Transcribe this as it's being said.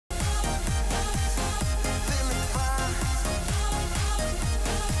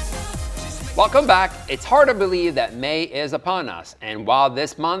Welcome back. It's hard to believe that May is upon us, and while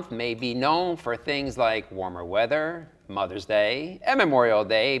this month may be known for things like warmer weather, Mother's Day, and Memorial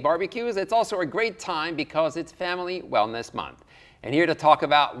Day barbecues, it's also a great time because it's Family Wellness Month. And here to talk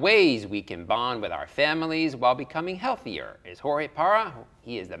about ways we can bond with our families while becoming healthier is Jorge Parra.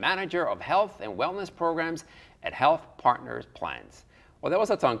 He is the manager of health and wellness programs at Health Partners Plans. Well, that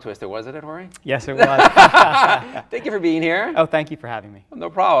was a tongue twister, wasn't it, Jorge? Yes, it was. Thank you for being here. Oh, thank you for having me. No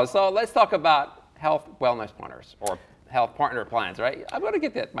problem. So let's talk about health wellness partners, or health partner plans, right? I'm going to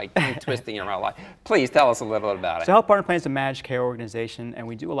get that my tongue twisting in my life. Please tell us a little bit about it. So Health Partner Plans is a managed care organization, and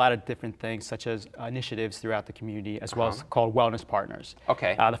we do a lot of different things, such as initiatives throughout the community, as well as called wellness partners.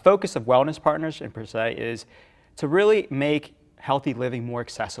 Okay. The focus of wellness partners, in per se, is to really make healthy living more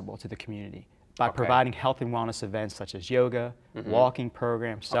accessible to the community by providing health and wellness events such as yoga, walking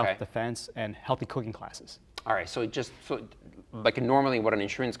programs, self-defense, and healthy cooking classes. All right, so like normally what an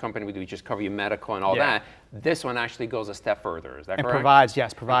insurance company would do, just cover your medical and all that. This one actually goes a step further, is that correct? Provides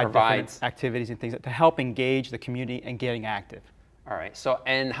different activities and things to help engage the community and getting active. All right, so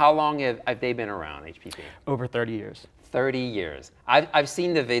and how long have they been around, HPP? Over 30 years. 30 years. I've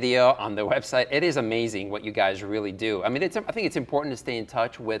seen the video on the website. It is amazing what you guys really do. I mean, I think it's important to stay in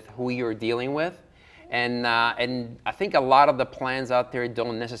touch with who you're dealing with. And I think a lot of the plans out there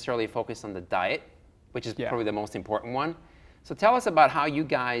don't necessarily focus on the diet, which is probably the most important one. So tell us about how you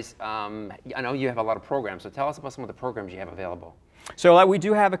guys, I know you have a lot of programs, so tell us about some of the programs you have available. So we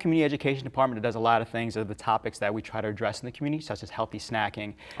do have a community education department that does a lot of things of the topics that we try to address in the community, such as healthy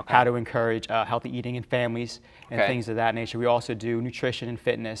snacking, how to encourage healthy eating in families, and things of that nature. We also do nutrition and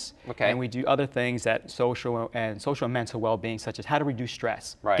fitness, and we do other things that social and mental well-being, such as how to reduce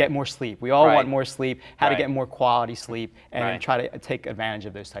stress, get more sleep. We all want more sleep, how to get more quality sleep, and try to take advantage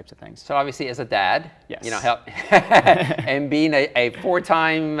of those types of things. So obviously, as a dad, you know, and being a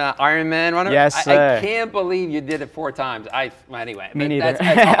four-time Ironman runner, I can't believe you did it 4 times. Anyway, me neither.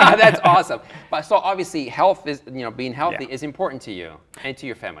 That's awesome. But so obviously, health is, being healthy is important to you and to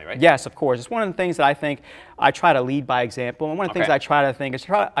your family, right? Yes, of course. It's one of the things that I think I try to lead by example. And one of the things I try to think is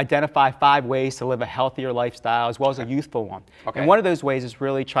try to identify 5 ways to live a healthier lifestyle as well as a youthful one. And one of those ways is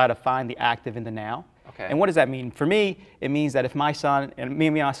really try to find the active in the now. And what does that mean? For me, it means that if my son and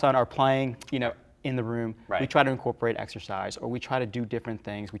my son are playing, in the room, we try to incorporate exercise, or we try to do different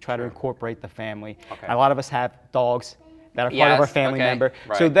things. We try to incorporate the family. A lot of us have dogs that are part of our family member.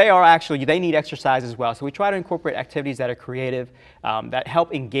 So they are actually, they need exercise as well. So we try to incorporate activities that are creative, that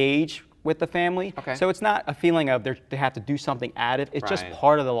help engage with the family. So it's not a feeling of they have to do something added. It's just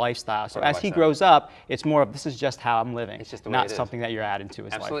part of the lifestyle. So as he grows up, it's more of this is just how I'm living. It's just not something that you're adding to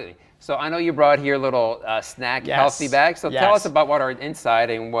his life. Absolutely. So I know you brought here a little snack healthy bag. So tell us about what are inside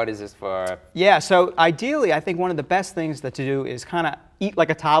and what is this for? Yeah, so ideally, I think one of the best things to do is kind of eat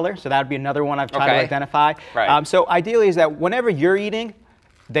like a toddler. So that would be another one I've tried to identify. So ideally is that whenever you're eating,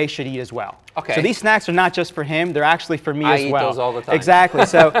 they should eat as well. So these snacks are not just for him, they're actually for me as well. I eat those all the time. Exactly.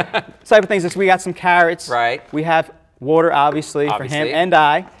 So type of things is we got some carrots. We have water, obviously, for him and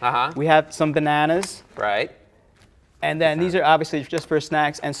I. We have some bananas. And then these are obviously just for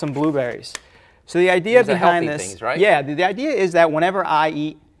snacks, and some blueberries. So the idea behind this, things, right? The idea is that whenever I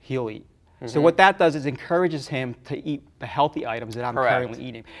eat, he'll eat. So what that does is encourages him to eat the healthy items that I'm currently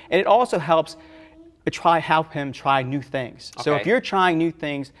eating. And it also helps help him try new things. So if you're trying new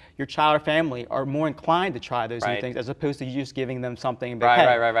things, your child or family are more inclined to try those new things as opposed to you just giving them something and be,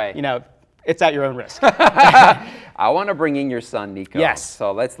 hey, it's at your own risk. I want to bring in your son, Nico. Yes.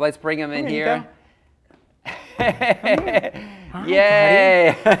 So let's bring him in here.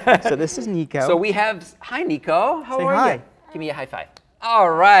 Yay! So this is Nico. So we have, hi Nico, how are you? Give me a high five.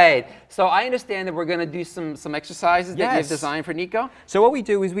 All right. So I understand that we're going to do some exercises that you've designed for Nico. So what we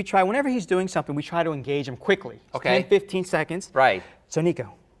do is we try, whenever he's doing something, we try to engage him quickly. 10, 15 seconds. So Nico,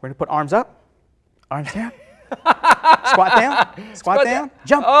 we're going to put arms up, arms down, squat down,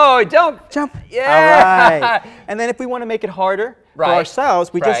 jump. Oh, jump. Jump. Yeah. All right. And then if we want to make it harder for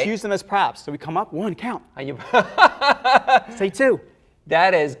ourselves, we just use them as props. So we come up, 1, count. Say 2.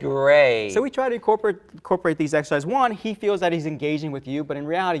 That is great. So we try to incorporate these exercises. 1, he feels that he's engaging with you, but in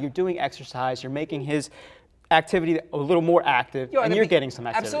reality, you're doing exercise. You're making his activity a little more active, and you're getting some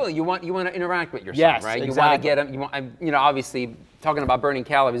activity. Absolutely. You want to interact with your son, right? You want to get him. You want, obviously, talking about burning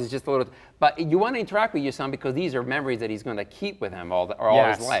calories is just a little, but you want to interact with your son because these are memories that he's going to keep with him all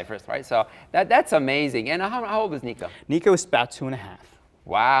his life, right? So that's amazing. And how old is Nico? Nico is about 2.5.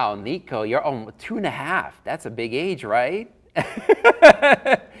 Wow, Nico, you're 2.5. That's a big age, right?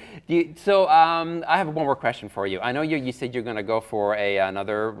 So I have one more question for you. I know you said you're going to go for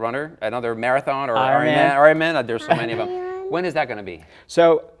another marathon or Ironman. There's so many of them. When is that going to be?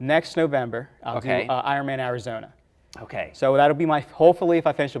 So next November, I'll do Ironman Arizona. Okay. So that'll be my, hopefully if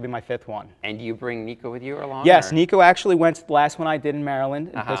I finish, it'll be my 5th one. And do you bring Nico with you along? Yes, or? Nico actually went to the last one I did in Maryland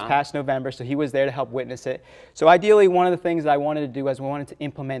this past November, so he was there to help witness it. So ideally, one of the things that I wanted to do is we wanted to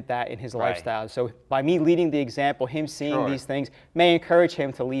implement that in his lifestyle. So by me leading the example, him seeing these things may encourage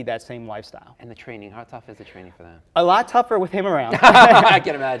him to lead that same lifestyle. And the training, how tough is the training for them? A lot tougher with him around. I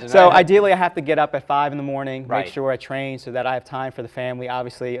can imagine. So ideally, I have to get up at 5 in the morning, right. make sure I train so that I have time for the family,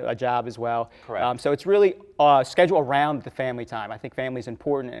 obviously a job as well. Correct. So it's really schedule around the family time. I think family is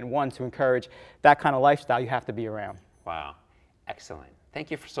important, and one, to encourage that kind of lifestyle, you have to be around. Wow. Excellent. Thank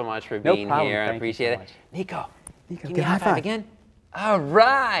you so much for being here. I appreciate it. Nico, give me a high five again. All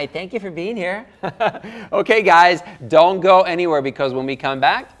right. Thank you for being here. Okay, guys, don't go anywhere because when we come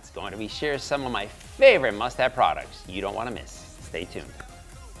back, it's going to be share some of my favorite must-have products you don't want to miss. Stay tuned.